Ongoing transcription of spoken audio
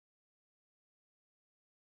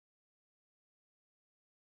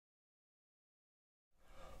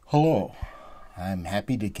Hello, I'm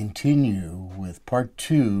happy to continue with part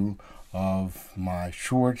 2 of my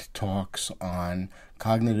short talks on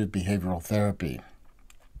cognitive behavioral therapy.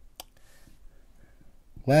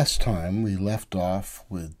 Last time we left off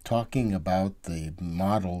with talking about the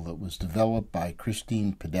model that was developed by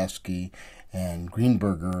Christine Padesky and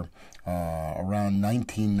Greenberger around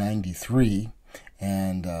 1993,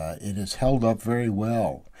 and it has held up very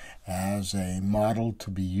well as a model to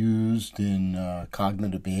be used in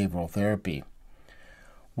cognitive behavioral therapy.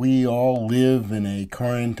 We all live in a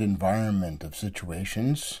current environment of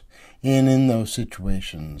situations, and in those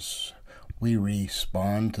situations, we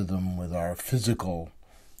respond to them with our physical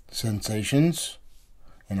sensations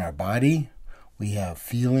in our body. We have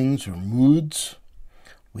feelings or moods.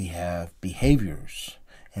 We have behaviors,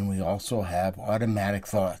 and we also have automatic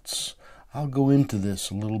thoughts. I'll go into this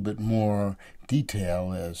a little bit more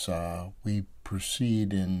detail as we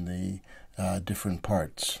proceed in the different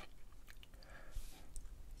parts.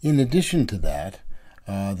 In addition to that,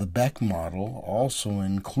 the Beck model also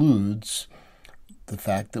includes the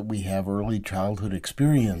fact that we have early childhood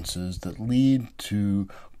experiences that lead to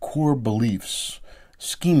core beliefs,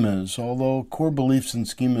 schemas, although core beliefs and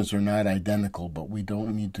schemas are not identical, but we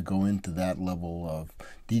don't need to go into that level of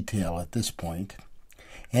detail at this point.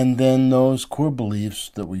 And then those core beliefs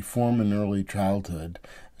that we form in early childhood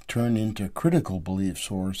turn into critical beliefs,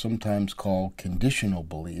 or sometimes called conditional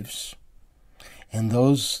beliefs. And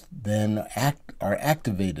those then are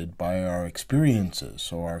activated by our experiences.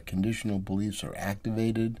 So our conditional beliefs are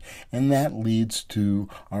activated, and that leads to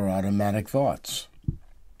our automatic thoughts.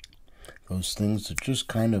 Those things that just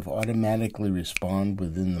kind of automatically respond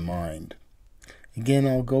within the mind. Again,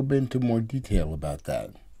 I'll go into more detail about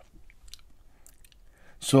that.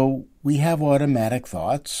 So we have automatic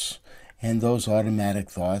thoughts, and those automatic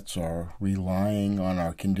thoughts are relying on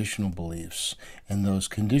our conditional beliefs, and those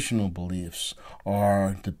conditional beliefs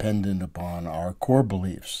are dependent upon our core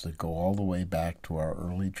beliefs that go all the way back to our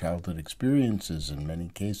early childhood experiences in many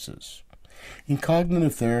cases. In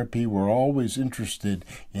cognitive therapy, we're always interested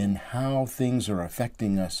in how things are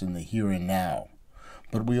affecting us in the here and now.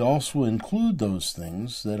 But we also include those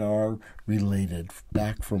things that are related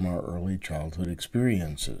back from our early childhood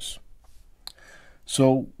experiences.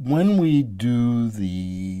 So when we do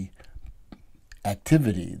the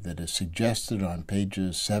activity that is suggested on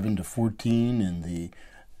pages 7 to 14 in the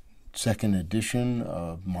second edition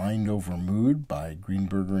of Mind Over Mood by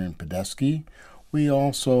Greenberger and Padesky, we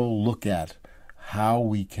also look at how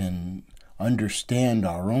we can understand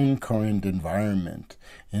our own current environment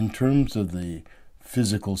in terms of the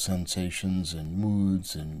physical sensations and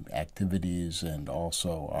moods and activities, and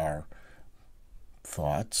also our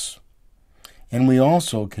thoughts. And we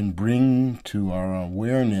also can bring to our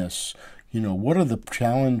awareness, what are the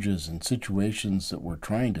challenges and situations that we're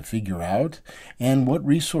trying to figure out, and what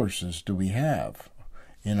resources do we have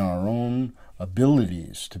in our own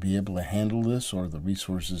abilities to be able to handle this, or the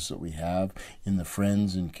resources that we have in the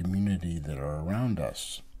friends and community that are around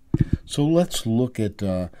us. So let's look at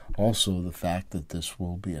also the fact that this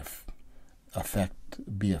will be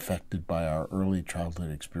affected by our early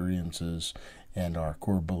childhood experiences and our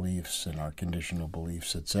core beliefs and our conditional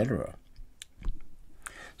beliefs, etc.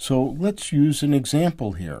 So let's use an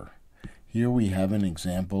example here. Here we have an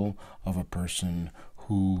example of a person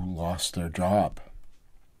who lost their job.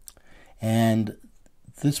 And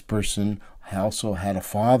this person also had a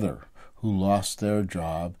father who lost their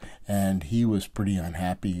job, and he was pretty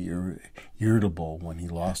unhappy or irritable when he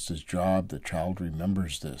lost his job. The child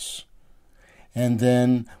remembers this. And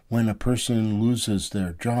then when a person loses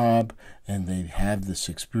their job and they have this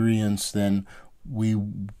experience, then we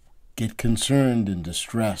get concerned and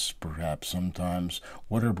distressed, perhaps sometimes.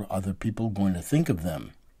 What are other people going to think of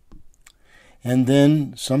them? And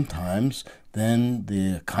then sometimes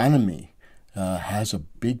the economy has a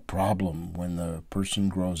big problem when the person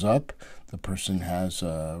grows up. The person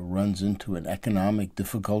runs into an economic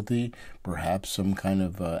difficulty, perhaps some kind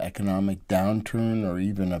of economic downturn or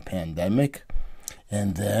even a pandemic.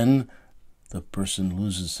 And then the person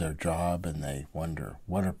loses their job and they wonder,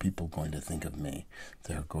 what are people going to think of me?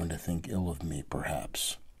 They're going to think ill of me,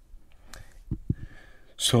 perhaps.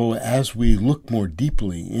 So as we look more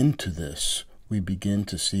deeply into this, we begin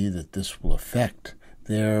to see that this will affect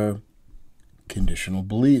their conditional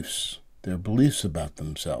beliefs, their beliefs about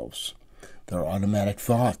themselves. Their automatic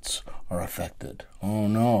thoughts are affected. Oh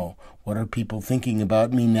no, what are people thinking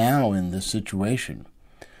about me now in this situation?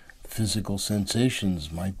 Physical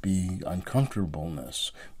sensations might be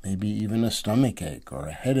uncomfortableness, maybe even a stomach ache or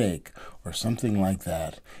a headache or something like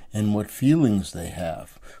that. And what feelings they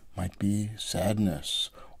have might be sadness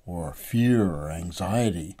or fear or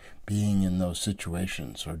anxiety being in those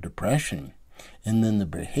situations, or depression. And then the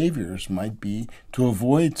behaviors might be to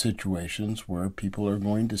avoid situations where people are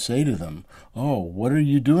going to say to them, "Oh, what are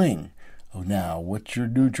you doing? Oh, now, what's your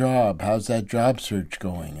new job? How's that job search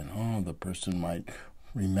going?" And the person might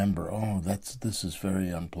remember, this is very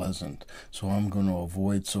unpleasant, so I'm going to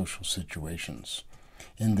avoid social situations.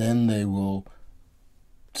 And then they will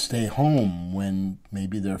stay home when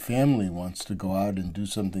maybe their family wants to go out and do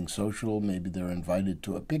something social. Maybe they're invited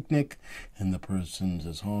to a picnic and the person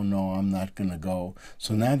says, "Oh no, I'm not going to go."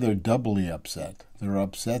 So now they're doubly upset. They're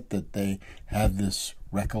upset that they have this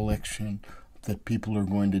recollection that people are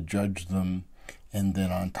going to judge them, and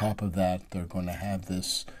then on top of that they're going to have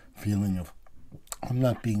this feeling of, "I'm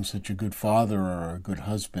not being such a good father or a good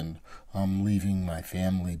husband. I'm leaving my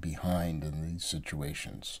family behind in these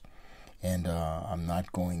situations. And I'm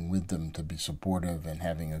not going with them to be supportive and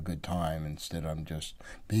having a good time. Instead, I'm just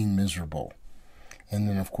being miserable." And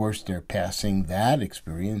then, of course, they're passing that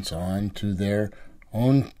experience on to their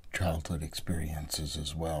own childhood experiences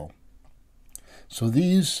as well. So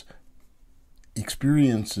these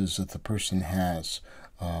experiences that the person has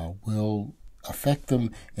will affect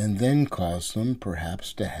them and then cause them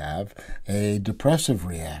perhaps to have a depressive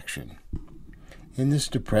reaction. And this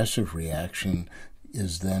depressive reaction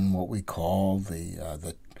is then what we call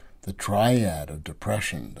the triad of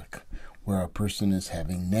depression, where a person is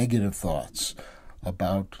having negative thoughts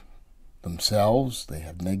about themselves, they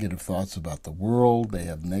have negative thoughts about the world, they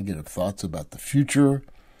have negative thoughts about the future.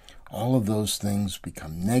 All of those things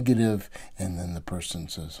become negative, and then the person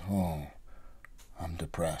says, "Oh, I'm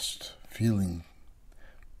depressed," feeling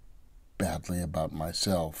badly about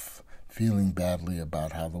myself, feeling badly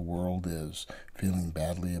about how the world is, feeling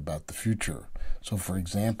badly about the future. So, for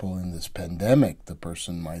example, in this pandemic, the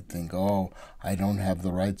person might think, "Oh, I don't have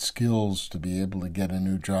the right skills to be able to get a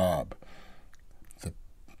new job.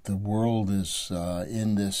 The world is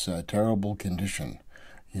in this terrible condition.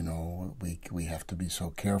 We have to be so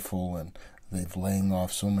careful, and they've laying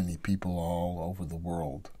off so many people all over the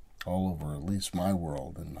world, all over at least my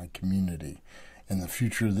world and my community. In the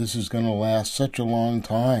future, this is going to last such a long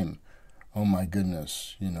time. Oh my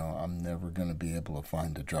goodness, I'm never going to be able to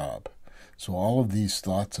find a job." So all of these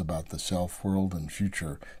thoughts about the self, world, and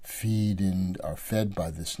future are fed by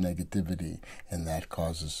this negativity, and that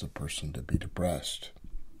causes the person to be depressed.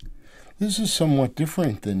 This is somewhat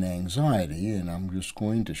different than anxiety, and I'm just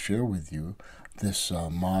going to share with you this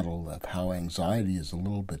model of how anxiety is a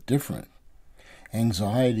little bit different.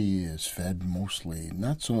 Anxiety is fed mostly,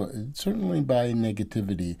 certainly by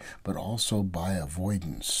negativity, but also by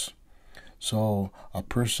avoidance. So a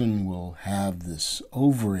person will have this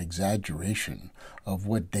over-exaggeration of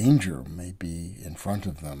what danger may be in front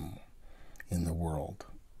of them in the world.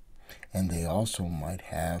 And they also might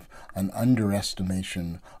have an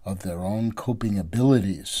underestimation of their own coping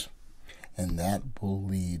abilities. And that will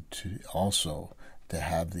lead to also to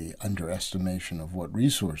have the underestimation of what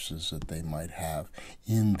resources that they might have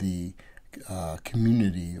in the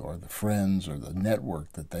community or the friends or the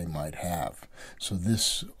network that they might have. So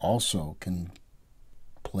this also can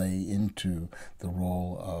play into the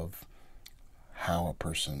role of how a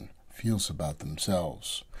person feels about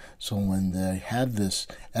themselves. So when they have this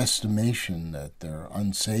estimation that they're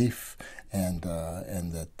unsafe and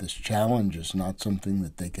that this challenge is not something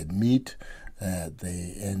that they can meet,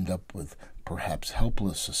 they end up with perhaps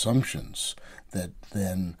helpless assumptions that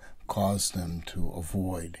then cause them to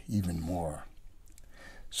avoid even more.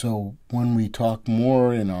 So when we talk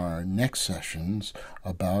more in our next sessions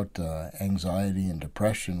about anxiety and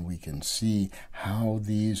depression, we can see how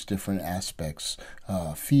these different aspects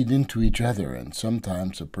feed into each other. And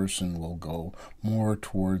sometimes a person will go more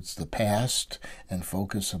towards the past and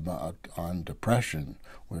focus on depression,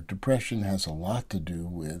 where depression has a lot to do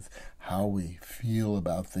with how we feel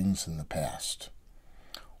about things in the past.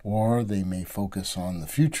 Or they may focus on the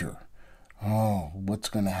future. Oh, what's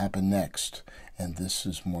going to happen next? And this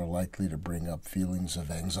is more likely to bring up feelings of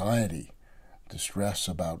anxiety. Distress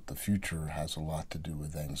about the future has a lot to do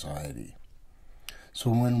with anxiety. So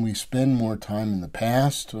when we spend more time in the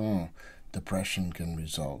past, depression can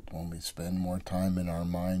result. When we spend more time in our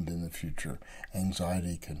mind in the future,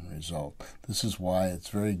 anxiety can result. This is why it's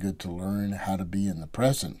very good to learn how to be in the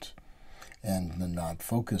present and not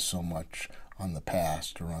focus so much on the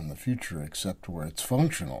past or on the future except where it's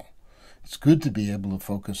functional. It's good to be able to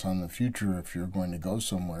focus on the future if you're going to go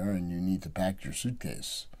somewhere and you need to pack your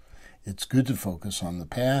suitcase. It's good to focus on the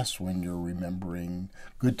past when you're remembering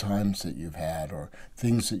good times that you've had or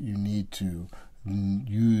things that you need to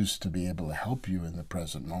used to be able to help you in the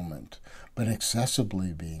present moment, but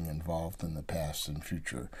excessively being involved in the past and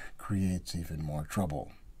future creates even more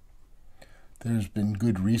trouble. There's been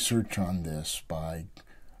good research on this by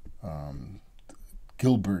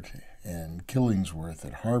Gilbert and Killingsworth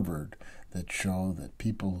at Harvard that show that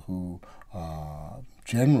people who,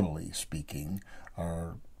 generally speaking,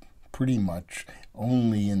 are pretty much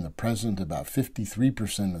only in the present about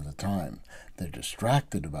 53% of the time. They're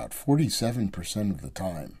distracted about 47% of the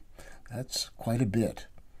time. That's quite a bit.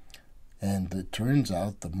 And it turns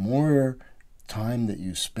out the more time that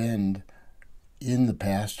you spend in the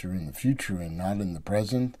past or in the future and not in the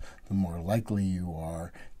present, the more likely you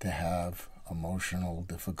are to have emotional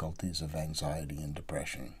difficulties of anxiety and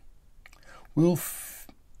depression. We'll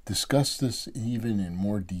discuss this even in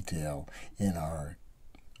more detail in our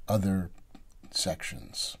other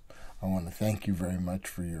sections. I want to thank you very much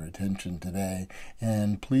for your attention today,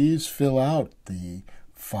 and please fill out the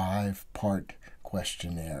 5-part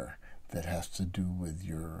questionnaire that has to do with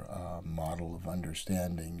your model of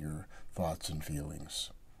understanding your thoughts and feelings.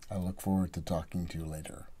 I look forward to talking to you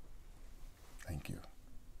later. Thank you.